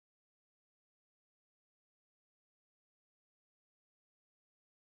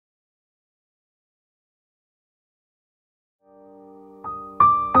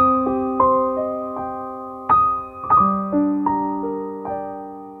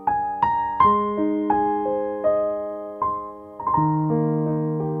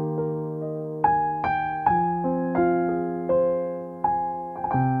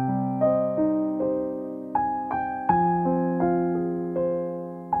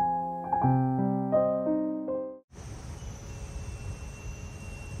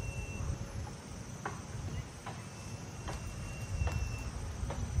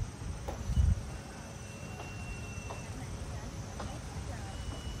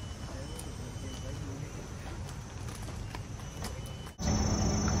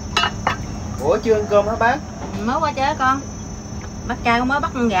Ủa chưa ăn cơm hả bác? Mới qua chơi con. Bác trai con mới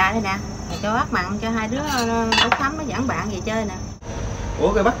bắt con gà đây nè. Rồi cho bác mặn cho hai đứa Út Thắm nó dẫn bạn về chơi nè.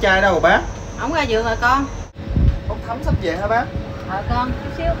 Ủa rồi bác trai đâu rồi bác? Ổng ra giường rồi con. Út Thắm sắp về hả bác? Con, chút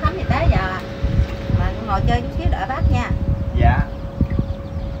xíu Út Thắm thì tới giờ à. Mà con ngồi chơi chút xíu đợi bác nha. Dạ.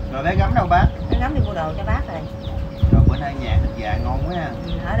 Rồi bé Gắm đâu bác? Bé Gắm đi mua đồ cho bác rồi. Rồi bữa nay nhà thịt gà ngon quá ha.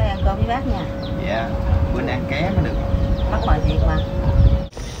 Ở đây ăn cơm với bác nha. Dạ, bữa nay ăn ké mới được. Bác mời thiệt mà.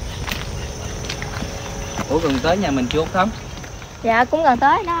 Ủa gần tới nhà mình chưa Út Thắm? Dạ cũng gần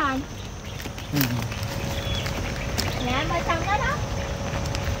tới đó anh. Nhà em ơi xong đó đó.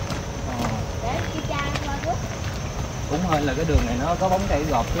 Để chị cha qua rút. Cũng hơi là cái đường này nó có bóng cây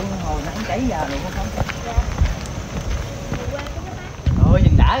gọt chứ thôi nắng cháy ra luôn không? Dạ. Về quê của mấy bác. Ôi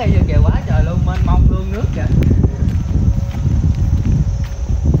nhìn đã ra kìa quá trời luôn, mênh mông hương nước kìa.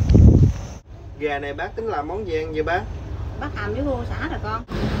 Gà này bác tính làm món gì ăn vậy bác? Bác hầm với khô xả rồi con.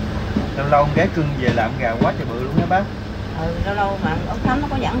 Lâu lâu con gái cưng về làm gà quá trời bự luôn đó bác. Lâu lâu mà Út Thắm nó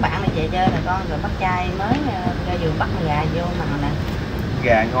có dẫn bạn này về chơi rồi con. Rồi bác trai mới ra giường bắt con gà vô mặn nè.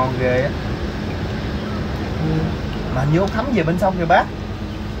 Gà ngon ghê á. Mà như Út Thắm về bên sông kìa bác.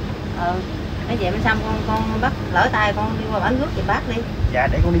 Nói về bên xong con bắt lỡ tay con đi qua bánh rước thì bác đi. Dạ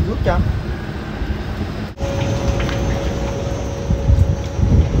để con đi rước cho.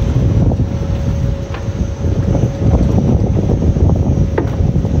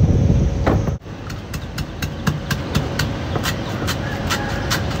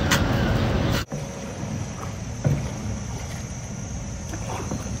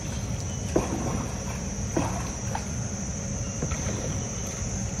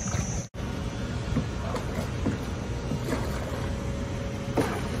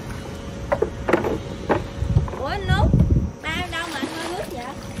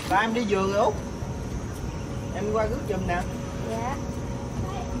 Ba em đi vườn rồi Út. Em qua rước giùm nè. Dạ.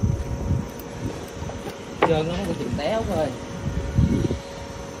 Trơn nó có chừng té Út ơi.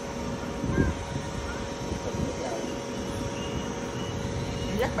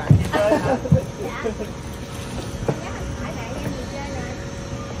 Em dắt bạn đi chơi hả? Dạ. Dắt anh Hải bạn em đi chơi rồi.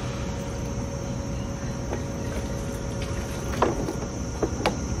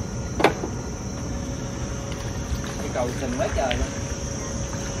 Cái cầu sình quá trời luôn.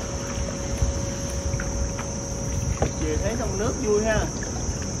 Về thấy sông nước vui ha.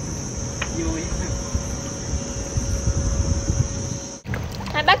 Vui.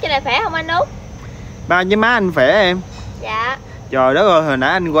 Hai bác trên này khỏe không anh Út? Ba với má anh khỏe em. Dạ. Trời đất ơi, hồi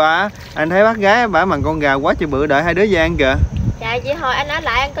nãy anh qua anh thấy bác gái bả bằng con gà quá trời bự đợi hai đứa về ăn kìa. Dạ chị hồi anh ở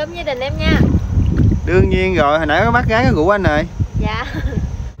lại ăn cơm với gia đình em nha. Đương nhiên rồi, hồi nãy có bác gái có rủ anh rồi. Dạ.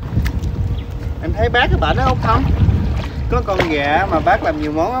 Em thấy bác cái bả đó không? Có con gà mà bác làm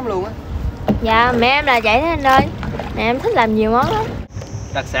nhiều món lắm luôn á. Dạ mẹ em là vậy đó anh ơi. Mẹ em thích làm nhiều món lắm.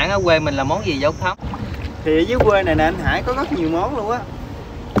 Đặc sản ở quê mình là món gì vậy Út Thắm? Thì ở dưới quê này nè anh Hải có rất nhiều món luôn á.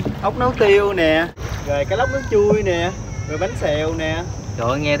 Ốc nấu tiêu nè, rồi cá lóc nấu chui nè, rồi bánh xèo nè. Trời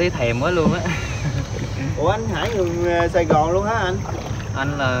ơi nghe thấy thèm quá luôn á. Ủa anh Hải người Sài Gòn luôn hả anh?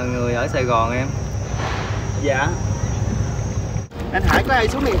 Anh là người ở Sài Gòn em. Dạ. Anh Hải có ai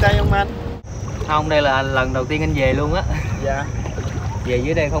xuống miền Tây không anh? Không, đây là lần đầu tiên anh về luôn á. Dạ. Về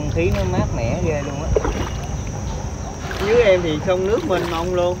dưới đây không khí nó mát mẻ ghê luôn á. Dưới em thì sông nước mênh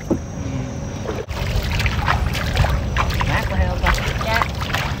mông luôn. Mát quá hay không ta? Dạ.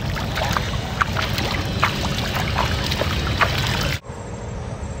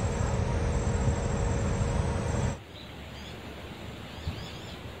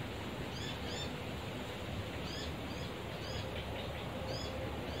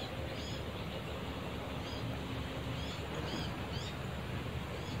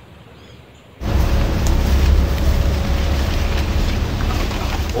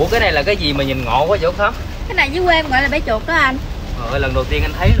 Ủa cái này là cái gì mà nhìn ngộ quá vậy Út Thắm? Cái này dưới quê em gọi là bẫy chuột đó anh. Trời ơi lần đầu tiên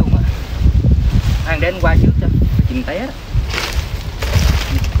anh thấy luôn á. Hàng để anh qua trước cho, chừng té đó.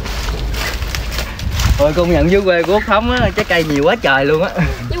 Thôi công nhận dưới quê của Út Thắm á, trái cây nhiều quá trời luôn á.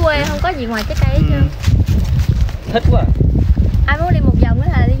 Dưới quê em không có gì ngoài trái cây hết trơn. Thích quá. Ai muốn đi một vòng nữa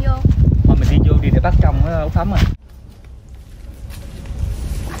là đi vô. Thôi mình đi vô đi để bắt trong á Út Thắm à.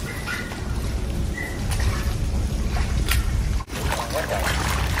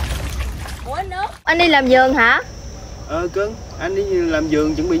 Ủa anh Út, anh đi làm vườn hả? Cưng, anh đi làm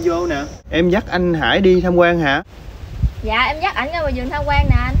vườn chuẩn bị vô nè. Em dắt anh Hải đi tham quan hả? Dạ em dắt ảnh ra ngoài vườn tham quan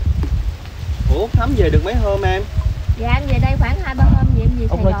nè anh. Ủa Út Thắm về được mấy hôm em? Dạ em về đây khoảng 2-3 hôm vậy em về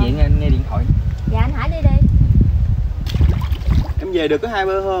Sài Út nói Gòn. chuyện anh nghe điện thoại. Dạ anh Hải đi đi. Em về được có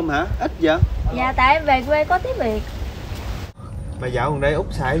 2-3 hôm hả? Ít vậy? Dạ tại em về quê có tí việc. Mà dạo gần đây Út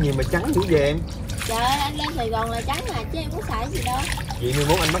xài gì mà trắng dữ về em? Trời ơi, anh lên Sài Gòn là trắng mà chứ em có xài gì đâu. Vậy mai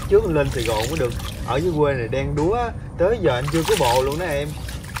mốt anh bắt trước anh lên Sài Gòn mới được. Ở dưới quê này đen đúa, tới giờ anh chưa có bồ luôn đó em.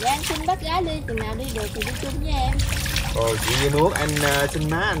 Vậy anh xin bắt gái đi, chừng nào đi được thì đi chung với em. Vậy mai mốt anh xin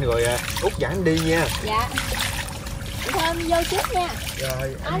má anh rồi út dẫn anh đi nha. Dạ. Vậy thôi em vô trước nha.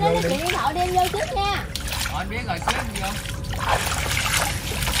 Rồi, anh nói chuyện điện thoại đi, em vô trước nha. Anh biết rồi, xếp đi không?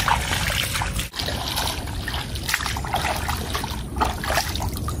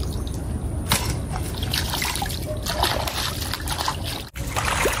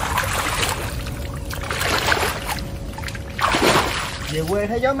 Về quê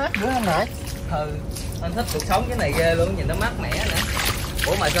thấy gió mát nữa anh Hải. Ừ, anh thích cuộc sống cái này ghê luôn, nhìn nó mát mẻ nữa.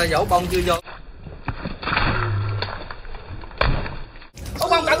 Ủa mà sao dỗ bông chưa vô? Ủa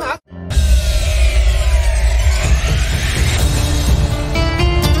bông cẩn thận.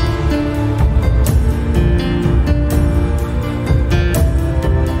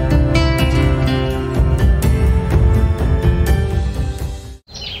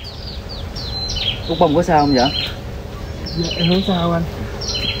 Út bông có sao không vậy? Dạ, em không sao anh.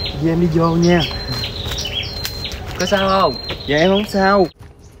 Dạ em đi vô nha. Có sao không? Dạ em không sao.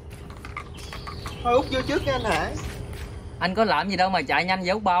 Thôi Út vô trước nha anh Hải. Anh có làm gì đâu mà chạy nhanh vậy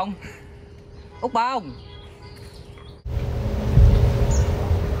Út bông. Út bông.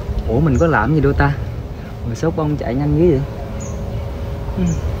 Ủa mình có làm gì đâu ta? Mà sao Út bông chạy nhanh dữ vậy?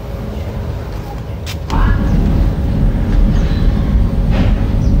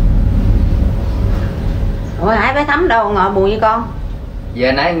 Ủa Hải bé Thắm đâu, ngồi buồn với con?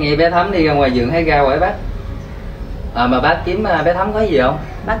 Giờ nãy nghe bé Thắm đi ra ngoài vườn thấy ra hỏi bác. Mà bác kiếm bé Thắm có gì không?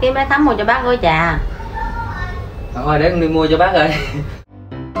 Bác kiếm bé Thắm mua cho bác gói trà. Thôi để con đi mua cho bác rồi.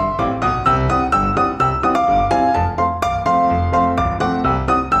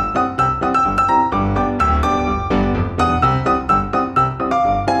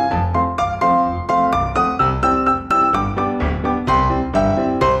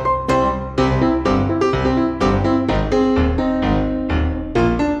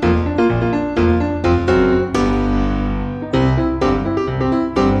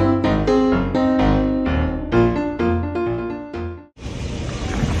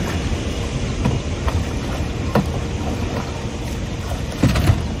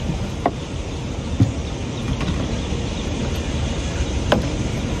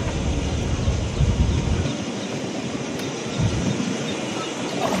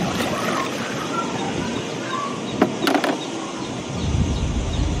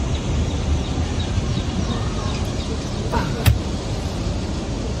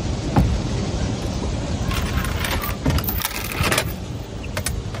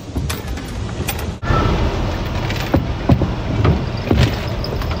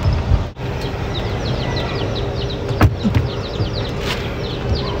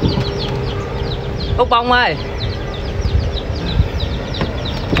 Út bông ơi.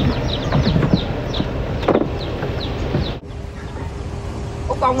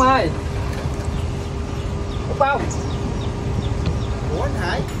 Út bông ơi. Út bông. Ủa anh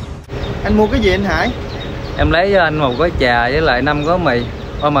Hải, anh mua cái gì anh Hải? Em lấy cho anh một gói trà với lại 5 gói mì.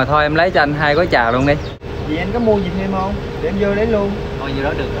 Thôi mà thôi em lấy cho anh 2 gói trà luôn đi. Vậy anh có mua gì thêm không? Để em vô lấy luôn. Thôi như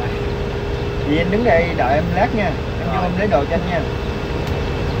đó được rồi. Vậy anh đứng đây đợi em lát nha. Em vô em lấy đồ cho anh nha.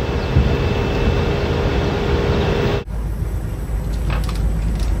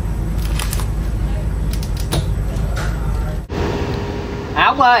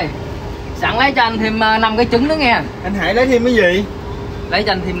 Út ơi, sẵn lấy cho anh thêm 5 cái trứng nữa nghe. Anh Hải lấy thêm cái gì? Lấy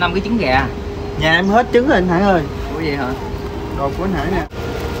cho anh thêm 5 cái trứng gà. Nhà em hết trứng rồi anh Hải ơi. Ủa vậy hả? Đồ của anh Hải nè.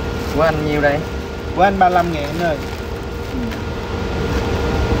 Của anh nhiêu đây? Của anh 35.000 anh ơi.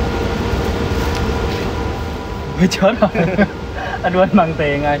 Chết rồi. Anh quên bằng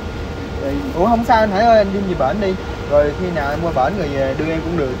tiền rồi. Ủa không sao anh Hải ơi, anh đi về bển đi. Rồi khi nào em qua bển rồi về đưa em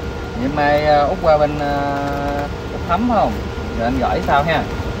cũng được. Vậy mai Út qua bên Út Thắm không? Rồi anh gửi sao ha?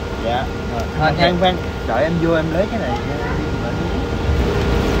 Dạ. Thôi Khoan, đợi em vô em lấy cái này.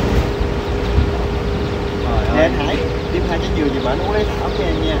 Nè anh Hải, đem 2 trái dừa về bển uống lấy thảo cho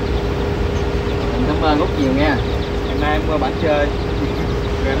em nha. Mình cảm ơn Út nhiều nha. Ngày mai em qua bển chơi.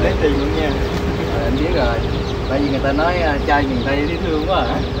 Rồi em lấy tiền luôn nha. Rồi anh biết rồi. Tại vì người ta nói trai miền Tây dễ thương quá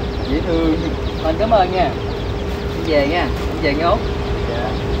à. Dễ thương. Anh cảm ơn nha. Đi về nha. Đi về nghe Út. Dạ.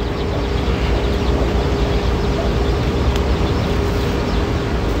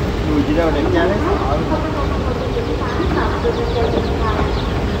 Người gì đâu để em ra lấy thảo.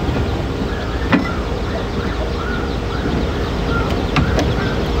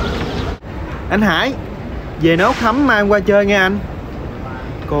 Anh Hải, về nấu Thắm mai qua chơi nghe anh.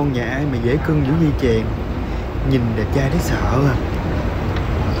 Con nhà ai mà dễ cưng dữ như chèn. Nhìn đẹp trai thấy sợ à.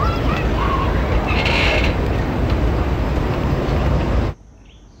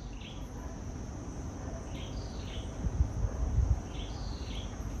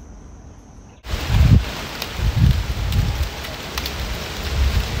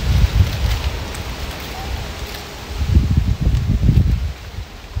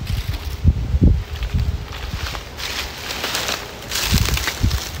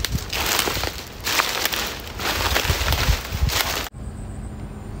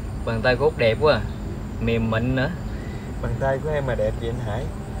 Bàn tay của Út đẹp quá à. Mềm mịn nữa. Bàn tay của em mà đẹp vậy anh Hải?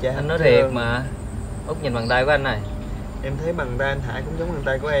 Anh nói thiệt mà. Út nhìn bàn tay của anh này. Em thấy bàn tay anh Hải cũng giống bàn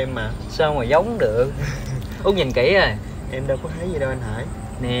tay của em mà. Sao mà giống được? Út nhìn kỹ rồi. Em đâu có thấy gì đâu anh Hải.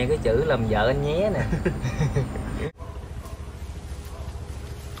 Nè cái chữ làm vợ anh nhé nè.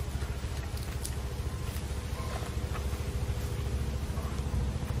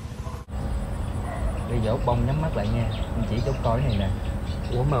 Bây giờ Út Bông nhắm mắt lại nha. Anh chỉ cho Út coi cái này nè.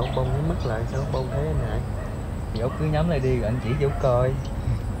 Ủa mà Út Bông nhắm mắt lại sao Út Bông thấy anh Hải? Thì Út cứ nhắm lại đi rồi anh chỉ cho Út coi.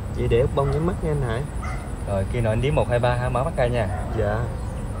 Vậy để Út Bông nhắm mắt nha anh Hải. Rồi khi nào anh đếm 1, 2, 3 hả? Mở mắt ra nha. Dạ.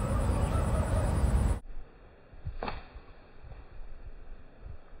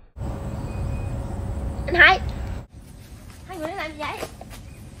 Anh Hải, hai người làm gì vậy?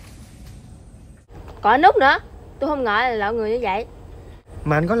 Còn anh Út nữa. Tôi không ngờ là loại người như vậy.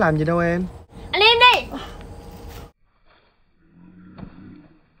 Mà anh có làm gì đâu em. Anh im đi.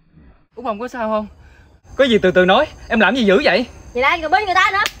 Út Bông có sao không? Có gì từ từ nói. Em làm gì dữ vậy? Vậy đây còn bên người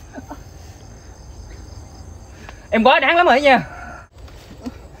ta nữa. Em quá đáng lắm rồi nha.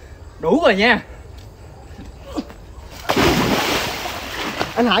 Đủ rồi nha.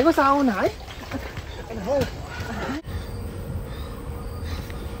 Anh Hải có sao không anh Hải? Anh Hải ơi.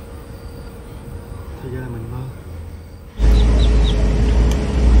 Thì ra là mình mơ.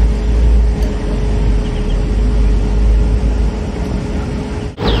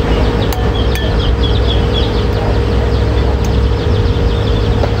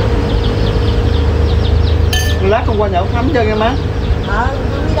 Lát con qua nhà ông Thắm chơi nghe má.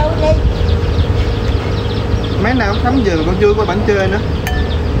 Con đi đâu đi? Mấy nào ông Thắm về mà con chưa qua bển chơi nữa.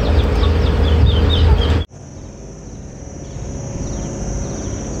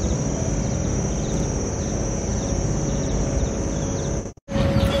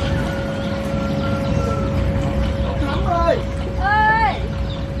 Thắm ơi. Ơi,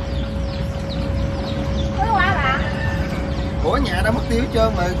 có qua bà. Ủa nhà đâu mất tiêu hết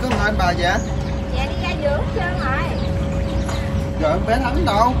trơn mà có ngồi anh bà vậy? Dạ đi ra giữa hết trơn rồi. Rồi em bé Thắm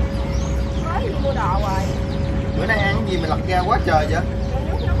đâu? Mới đi mua đồ rồi. Bữa nay ăn cái gì mà lặt ra quá trời vậy? Cái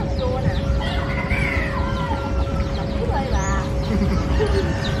nước nấu canh chua nè. Đọc tiếp ơi bà.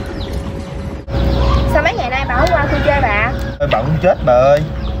 Sao mấy ngày nay bà không qua tôi chơi bà? Ơi bận chết bà ơi.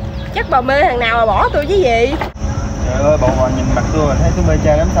 Chắc bà mê thằng nào mà bỏ tôi chứ gì? Trời ơi, bọn họ nhìn mặt tôi mà thấy tôi mê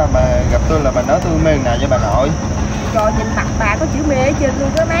trai lắm sao mà gặp tôi là bà nói tôi mê thằng nào với bà nội. Rồi nhìn mặt bà có chữ mê ở trên luôn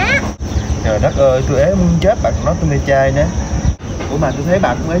đó má. Trời đất ơi, tôi ế muốn chết bà còn nói tôi mê trai nữa. Ủa mà tôi thấy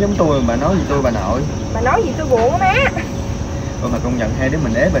bà cũng ế giống tôi mà bà nói gì tôi bà nội. Bà nói gì tôi buồn á má. Ủa mà công nhận hai đứa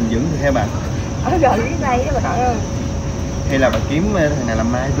mình ế bền vững thì theo bà. Ở gần dưới đây đó bà nội ơi. Hay là bà kiếm thằng nào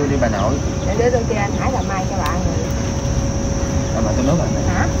làm mai tôi đi bà nội. Để tôi kêu anh Hải làm mai cho bạn rồi. Mà tôi nói bà này.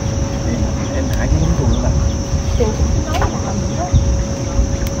 Hả? Em Hải cũng giống tôi nữa bà. Tôi nói là làm gì đó.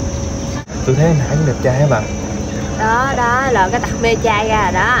 Tôi thấy anh Hải cũng đẹp trai hả bà? Đó, đó là cái tật mê trai ra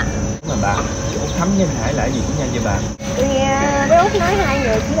rồi đó. Mà bà, Út Thắm với anh Hải lại gì của nhau vậy bà? Tôi nghe với Út nói hai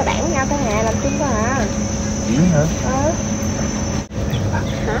người chỉ là bạn nhau thôi hà, làm chung thôi à. Chỉ hả?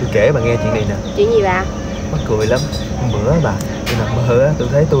 Tôi kể bà nghe chuyện này nè. Chuyện gì bà? Mắc cười lắm. Hôm bữa bà, tôi nằm mơ á, tôi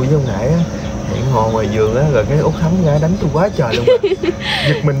thấy tôi với ông Hải á hẹn hò ngoài vườn á, rồi cái Út Thắm ra đánh tôi quá trời luôn bà.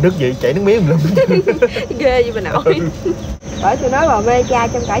 Giật mình đứt vậy chảy nước miếng lum. Ghê vậy bà nội. Bởi tôi nói bà mê trai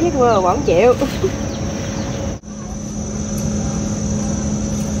trong cả giấc mơ mà bà không chịu.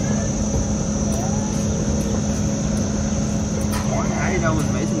 Hải đi đâu mình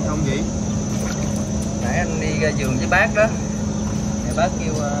phải xin không vậy? Nãy anh đi ra giường với bác đó. Nè bác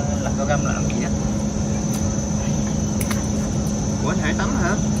kêu lặt rau găm làm gì á. Ủa anh Hải tắm hả?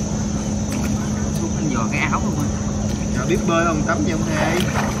 Anh dò cái áo luôn. Trời biết bơi không tắm gì không thầy?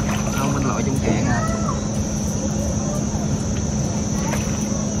 Không, anh lội trong cạn à.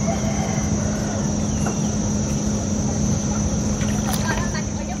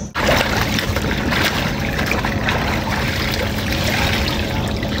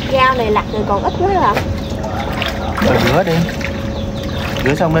 Rau này lặt rồi còn ít quá hả? Bà rửa đi.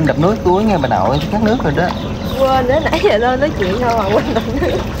 Rửa xong lên đập nước túi nghe bà nội, khát nước rồi đó. Quên nữa, nãy giờ tôi nói chuyện thôi mà quên đập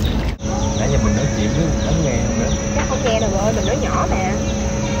nước. Nãy giờ mình nói chuyện với không nghe nữa. Chắc không nghe đâu bà ơi, mình nói nhỏ nè.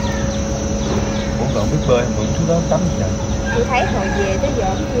 Ủa còn biết bơi không? Xuống đó tắm gì trời? Tôi thấy hồi về tới giờ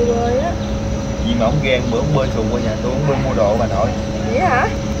cũng chưa bơi á. Vì mà ông ghen bữa ông bơi xuồng qua nhà tôi, ông bơi mua đồ bà nội. Vậy hả?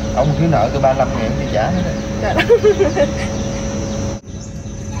 Ông thiếu nợ tôi 35.000 thì trả hết rồi. Trời đất.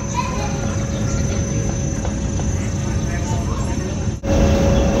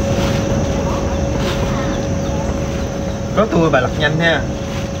 Có tôi bà lặt nhanh ha.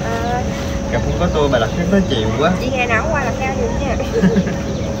 Gặp không có tôi bà lặt rất nói chịu quá. Chị ngày nào cũng qua làm sao vậy nha.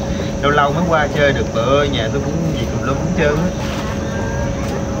 Lâu lâu mới qua chơi được bà ơi, nhà tôi cũng gì cũng luôn cũng trơn á.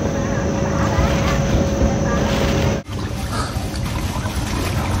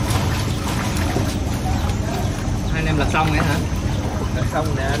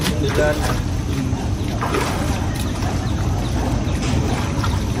 lên nè.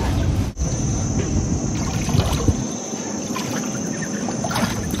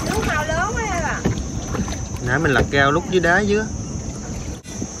 Lúc nào lớn quá em à. Nãy mình lật cao lúc dưới đá dưới.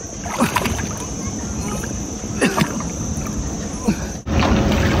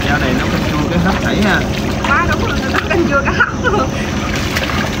 Dao này nó canh chua cái hấp thảy ha. Má đúng rồi, nó canh chua cá hấp luôn.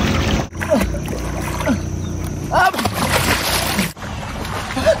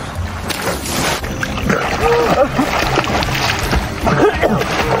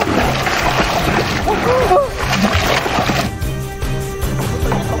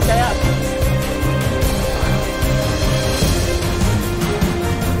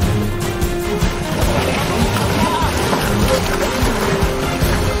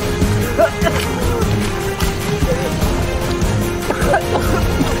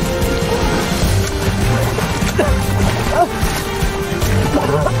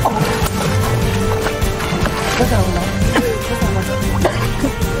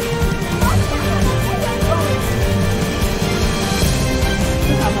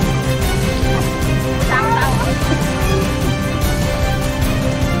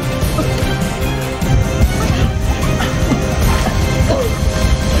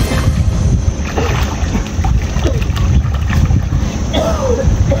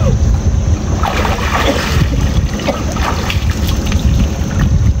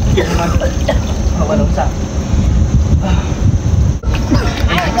 Không có đúng sao.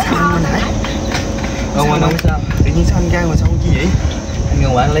 Không anh sao? Tự nhiên sao anh ra ngoài sâu chi vậy? Anh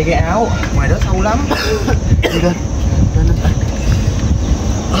ngồi bạn lấy cái áo. Ngoài đó sâu lắm. Đi lên. Lên lên.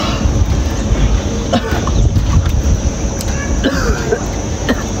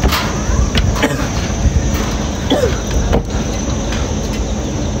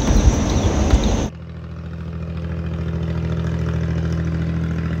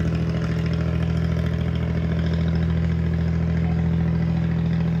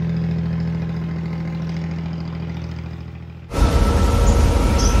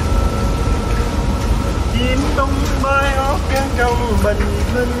 Tung bay hót trên trong bình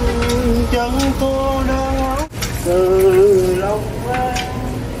minh chân cô đau từ lòng qua.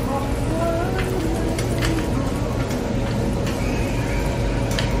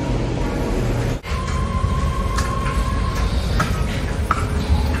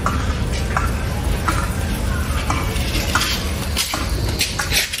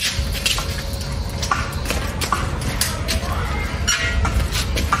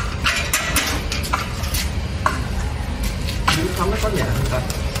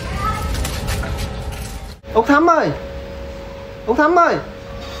 Út Thắm ơi! Út Thắm ơi!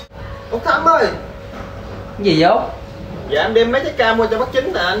 Út Thắm ơi! Cái gì vậy? Dạ em đem mấy trái cam qua cho bác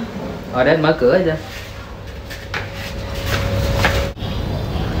Chính nè anh. Rồi để anh mở cửa cho.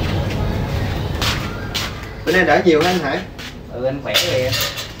 Bữa nay đã nhiều anh Hải. Ừ anh khỏe rồi em.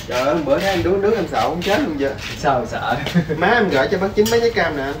 Trời ơi bữa nay anh đuối nước em sợ không chết luôn vậy. Sao sợ? Má em gửi cho bác Chính mấy trái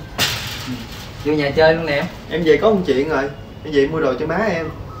cam nè anh. Vô nhà chơi luôn nè em. Em về có một chuyện rồi. Em về mua đồ cho má em.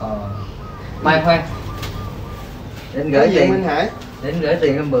 Mai khoan. Để anh gửi gì tiền anh Hải? Để anh gửi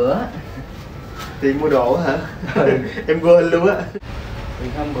tiền hôm bữa. Tiền mua đồ hả? Ừ. Em quên luôn á.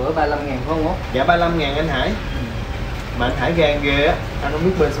 Tiền hôm bữa 35.000 phải không Út? Dạ 35.000 anh Hải. Mà anh Hải gan ghê á. Anh không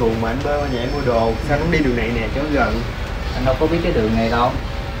biết bơi xuồng mà anh bơi qua nhà em mua đồ. Sao anh không đi đường này nè cho nó gần. Anh đâu có biết cái đường này đâu.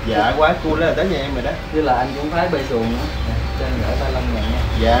 Dạ quá cool đó là tới nhà em rồi đó. Chứ là anh cũng phải bơi xuồng nữa. Cho anh gửi 35.000 nha.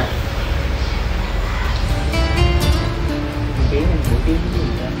 Dạ. Kiếm anh buổi kiếm cái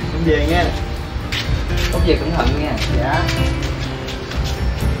gì đó. Em về nha. Út về cẩn thận nha. Dạ.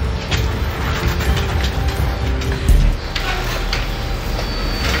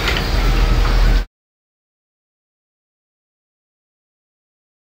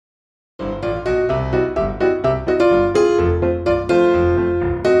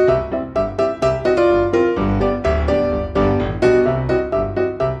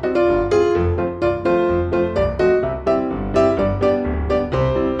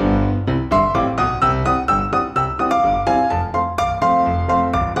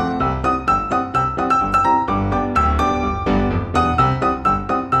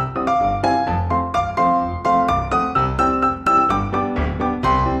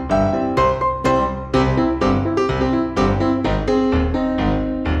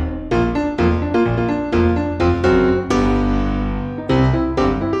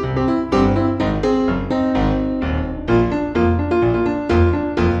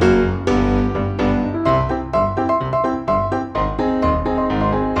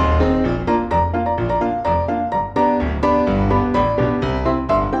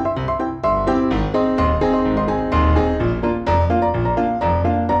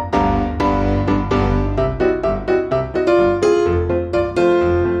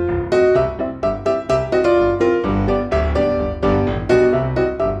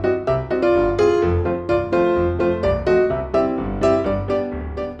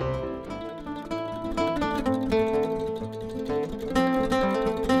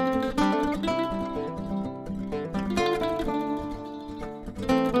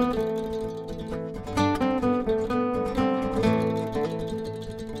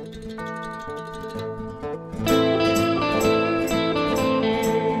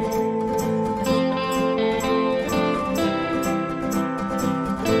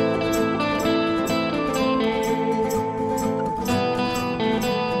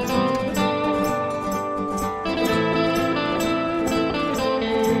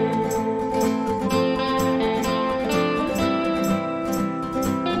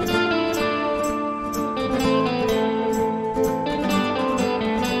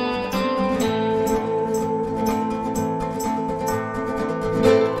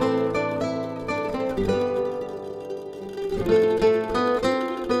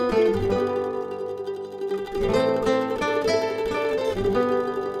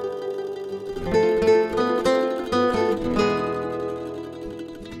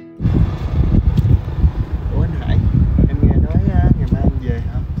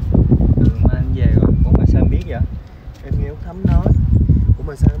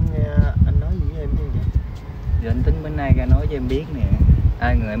 biết nè.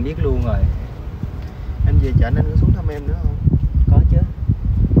 Ai ngờ em biết luôn rồi. Anh về chợ anh có xuống thăm em nữa không? Có chứ.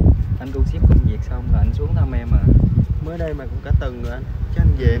 Anh thu xếp công việc xong rồi anh xuống thăm em à. Mới đây mà cũng cả tuần rồi anh. Chứ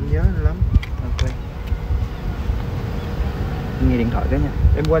anh về em nhớ anh lắm. Ok. Anh nghe điện thoại cái nha.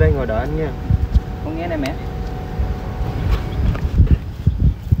 Em qua đây ngồi đợi anh nha. Con nghe này mẹ.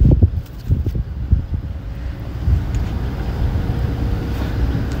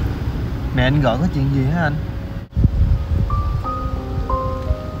 Mẹ anh gọi có chuyện gì hả anh?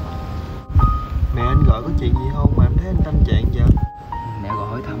 Mẹ anh gọi có chuyện gì không mà em thấy anh tâm trạng vậy? Mẹ gọi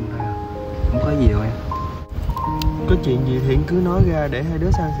hỏi thăm thôi à. Không có gì đâu em. Có chuyện gì thì anh cứ nói ra để hai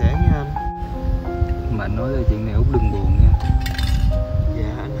đứa san sẻ nha anh. Mà anh nói là chuyện này Út đừng buồn nha.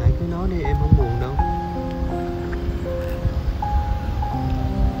 Dạ anh hãy cứ nói đi, em không buồn đâu.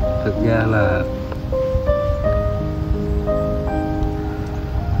 Thực ra là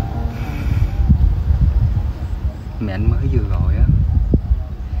mẹ anh mới vừa gọi á,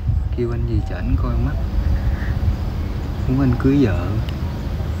 kêu anh về chợ anh coi mắt, muốn anh cưới vợ.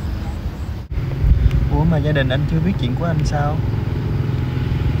 Ủa mà gia đình anh chưa biết chuyện của anh sao?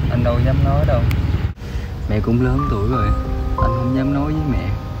 Anh đâu dám nói đâu. Mẹ cũng lớn tuổi rồi, anh không dám nói với mẹ.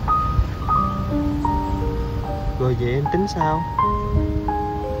 Rồi vậy em tính sao?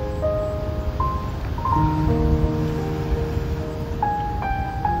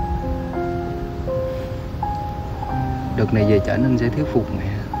 Đợt này về chợ anh sẽ thuyết phục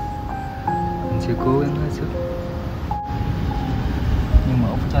mẹ. Anh sẽ cố gắng hết sức. Nhưng mà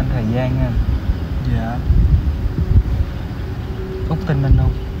Út cho anh thời gian nha. Dạ. Út tin anh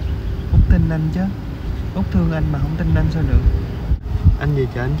không? Út tin anh chứ. Út thương anh mà không tin anh sao được? Anh về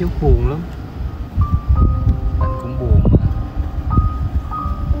chợ anh chứ Út buồn lắm. Anh cũng buồn mà.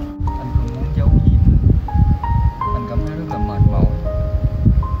 Anh không muốn giấu giếm. Anh cảm thấy rất là mệt mỏi.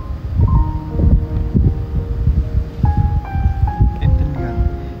 Em tin rằng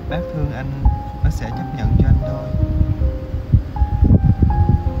bác thương anh, bác sẽ chấp nhận cho anh thôi.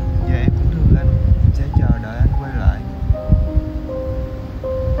 Giờ em cũng thương anh, em sẽ chờ đợi anh quay lại.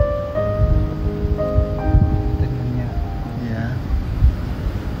 Tin anh nha. Dạ.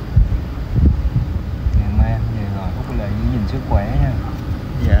 Ngày mai anh về rồi Út lại giữ gìn sức khỏe nha.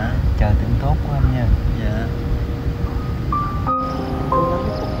 Dạ. Chờ tin tốt của anh nha. Dạ. Cố gắng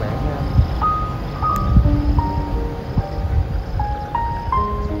thuyết phục mẹ nha.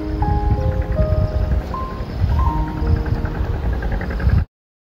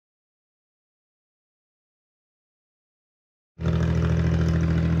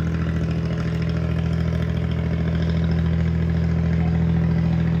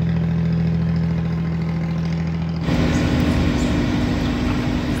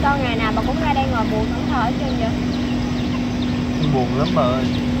 Sao ngày nào bà cũng ra đây ngồi buồn thẫn thờ hết trơn vậy? Em buồn lắm bà ơi.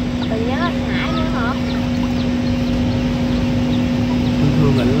 Tự nhớ anh Hải nữa hả? Em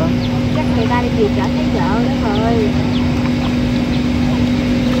thương anh lắm. Chắc người ta đi về chợ thấy vợ đó rồi.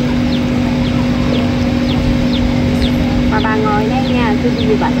 Mà bà ngồi đây nha, tôi đi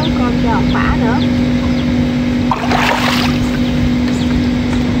về bà nấu cơm cho ông bả nữa.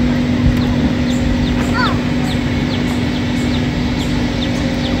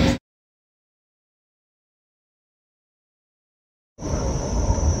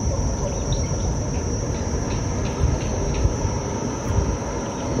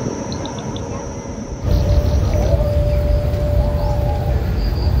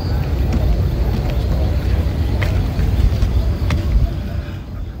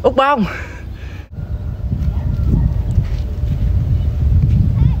 Út Bông.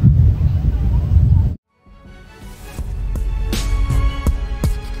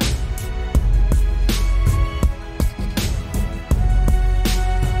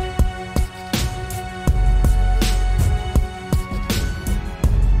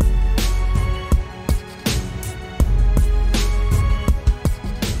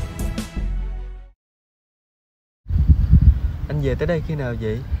 Anh về tới đây khi nào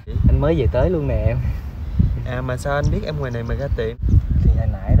vậy? Anh mới về tới luôn nè em. À mà sao anh biết em ngoài này mà ra tiệm? Thì hồi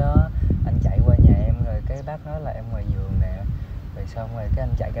nãy đó anh chạy qua nhà em rồi cái bác nói là em ngoài vườn nè. Rồi xong rồi cái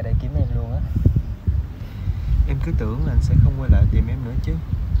anh chạy ra đây kiếm em luôn á. Em cứ tưởng là anh sẽ không quay lại tìm em nữa chứ.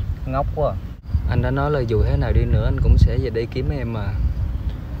 Ngốc quá. Anh đã nói là dù thế nào đi nữa anh cũng sẽ về đây kiếm em mà.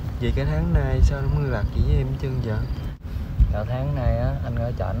 Vậy cả tháng nay sao không liên lạc gì với em hết trơn vậy? Cả tháng nay á anh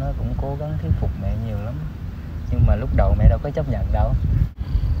ở chợ nó cũng cố gắng thuyết phục mẹ nhiều lắm. Nhưng mà lúc đầu mẹ đâu có chấp nhận đâu.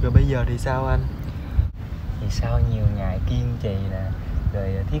 Rồi bây giờ thì sao anh? Thì sau nhiều ngày kiên trì nè, rồi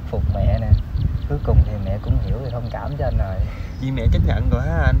thuyết phục mẹ nè, cuối cùng thì mẹ cũng hiểu rồi thông cảm cho anh rồi. Vì mẹ chấp nhận rồi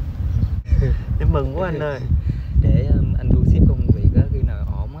hả anh? Em mừng quá anh ơi. Để anh thu xếp công việc á, khi nào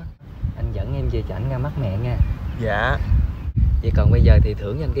ổn á anh dẫn em về chảnh ra mắt mẹ nha. Dạ. Vậy còn bây giờ thì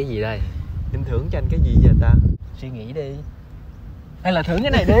thưởng cho anh cái gì đây? Em thưởng cho anh cái gì vậy ta? Suy nghĩ đi. Hay là thưởng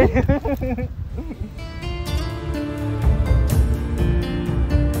cái này đi.